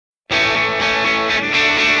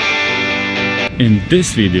In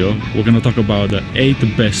this video, we're gonna talk about the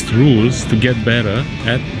 8 best rules to get better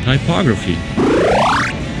at typography.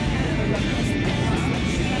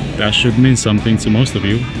 That should mean something to most of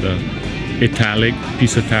you, the italic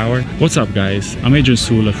Pisa Tower. What's up guys, I'm Adrian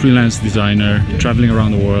Sule, a freelance designer, traveling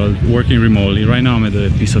around the world, working remotely. Right now I'm at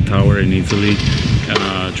the Pisa Tower in Italy,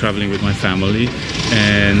 traveling with my family.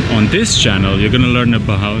 And on this channel, you're gonna learn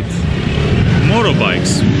about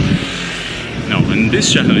motorbikes. No, in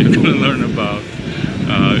this channel you're gonna learn about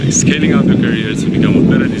scaling up your career to become a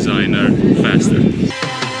better designer faster.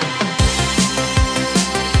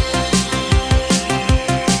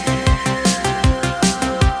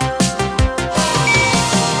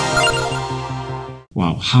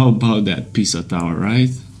 Wow, how about that Pisa Tower, right?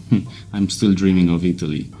 I'm still dreaming of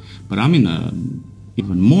Italy, but I'm in an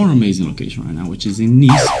even more amazing location right now, which is in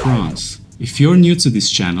Nice, France. If you're new to this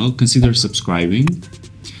channel, consider subscribing.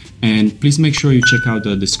 And please make sure you check out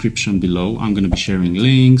the description below. I'm going to be sharing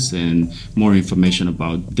links and more information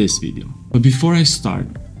about this video. But before I start,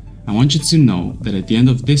 I want you to know that at the end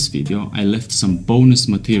of this video, I left some bonus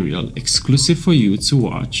material exclusive for you to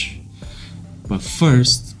watch. But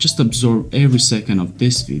first, just absorb every second of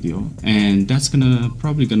this video, and that's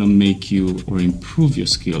probably gonna make you or improve your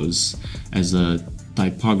skills as a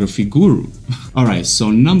typography guru. Alright,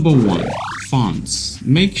 so number 1, fonts.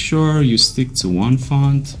 Make sure you stick to one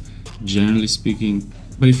font, generally speaking,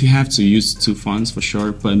 but if you have to, use 2 fonts for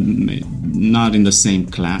sure, but not in the same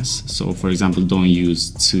class. So for example, don't use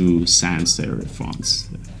 2 sans serif fonts.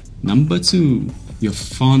 Number 2, your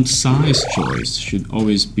font size choice should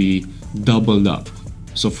always be doubled up.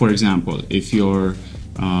 So for example, if your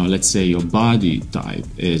let's say your body type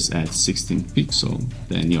is at 16 pixel,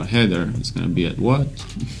 then your header is going to be at what?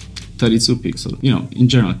 32 pixel. You know, in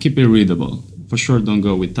general, keep it readable. For sure, don't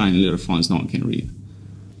go with tiny little fonts no one can read.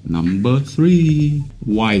 Number 3,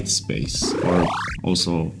 white space, or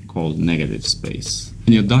also called negative space.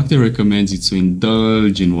 And your doctor recommends you to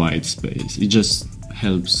indulge in white space. It just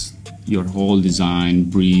helps your whole design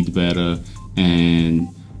breathe better and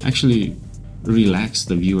actually relax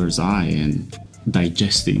the viewer's eye and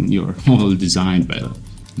digesting your whole design better.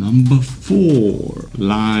 Number 4,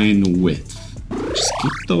 line width. Just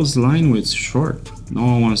keep those line widths short. No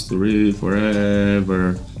one wants to read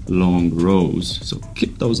forever long rows, so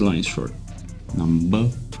keep those lines short. Number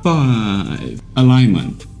 5,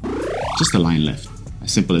 alignment. Just align left.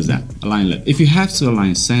 As simple as that. Align left. If you have to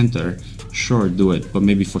align center, sure, do it, but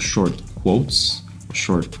maybe for short quotes,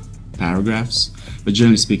 short paragraphs. But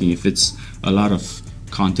generally speaking, if it's a lot of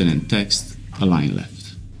content and text, align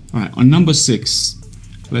left. Alright, on number 6,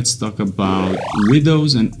 let's talk about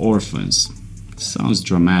widows and orphans. Sounds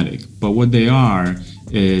dramatic, but what they are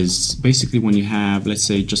is basically when you have, let's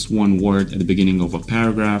say, just one word at the beginning of a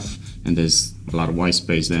paragraph and there's a lot of white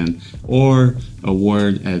space then, or a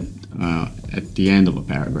word at the end of a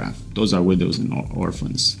paragraph. Those are widows and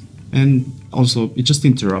orphans. And also, it just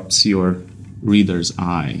interrupts your reader's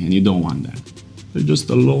eye, and you don't want that. They're just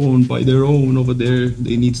alone by their own over there.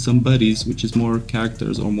 They need some buddies, which is more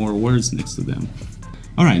characters or more words next to them.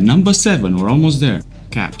 Alright, number 7, we're almost there.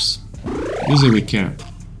 Caps. Use it with care.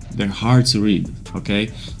 They're hard to read,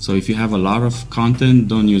 okay? So if you have a lot of content,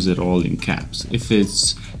 don't use it all in caps. If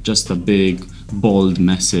it's just a big, bold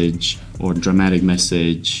message or dramatic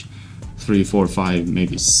message, 3, 4, 5,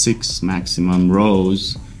 maybe 6 maximum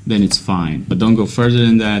rows, then it's fine. But don't go further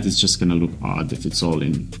than that. It's just gonna look odd if it's all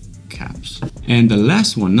in caps. And the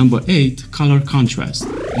last one, number 8, color contrast.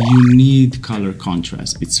 You need color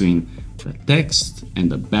contrast between the text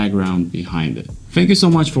and the background behind it. Thank you so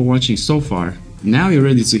much for watching so far. Now you're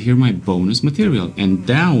ready to hear my bonus material, and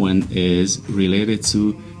that one is related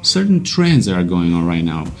to certain trends that are going on right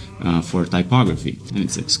now for typography, and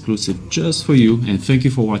it's exclusive just for you. And thank you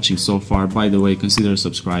for watching so far. By the way, consider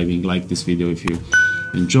subscribing, like this video if you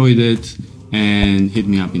enjoyed it, and hit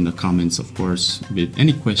me up in the comments, of course, with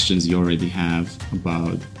any questions you already have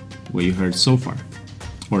about what you heard so far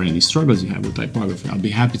or any struggles you have with typography. I'll be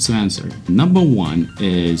happy to answer. Number 1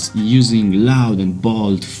 is using loud and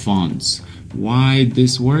bold fonts. Why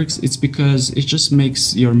this works? It's because it just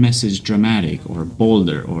makes your message dramatic or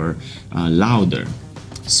bolder or louder.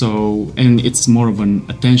 So, and it's more of an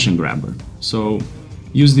attention grabber. So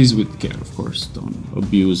use these with care, of course. Don't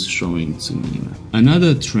abuse showing too many.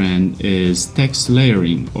 Another trend is text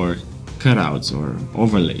layering or cutouts or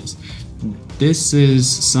overlays. This is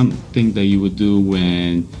something that you would do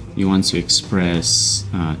when you want to express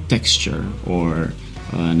texture or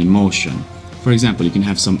an emotion. For example, you can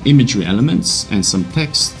have some imagery elements and some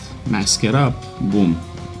text, mask it up, boom.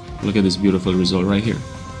 Look at this beautiful result right here.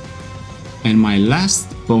 And my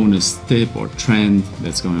last bonus tip or trend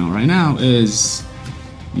that's going on right now is,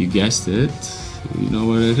 you guessed it, you know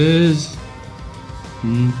what it is?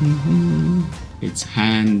 It's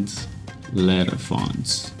hand letter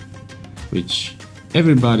fonts, which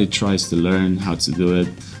everybody tries to learn how to do it.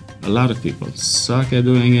 A lot of people suck at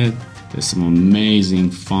doing it. There's some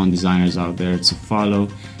amazing font designers out there to follow,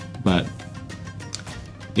 but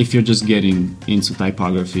if you're just getting into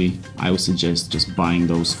typography, I would suggest just buying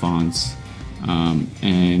those fonts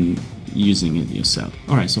and using it yourself.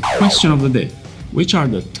 Alright, so question of the day. Which are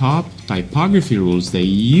the top typography rules that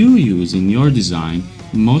you use in your design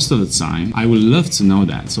most of the time? I would love to know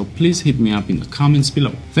that, so please hit me up in the comments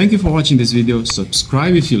below. Thank you for watching this video.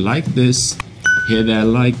 Subscribe if you like this. Hit that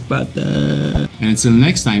like button. And until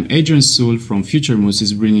next time, Adrian Sule from Future Moose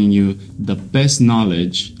is bringing you the best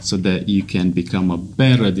knowledge so that you can become a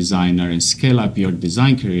better designer and scale up your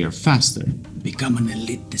design career faster. Become an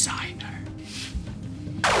elite designer.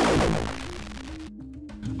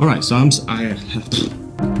 Alright, so I have to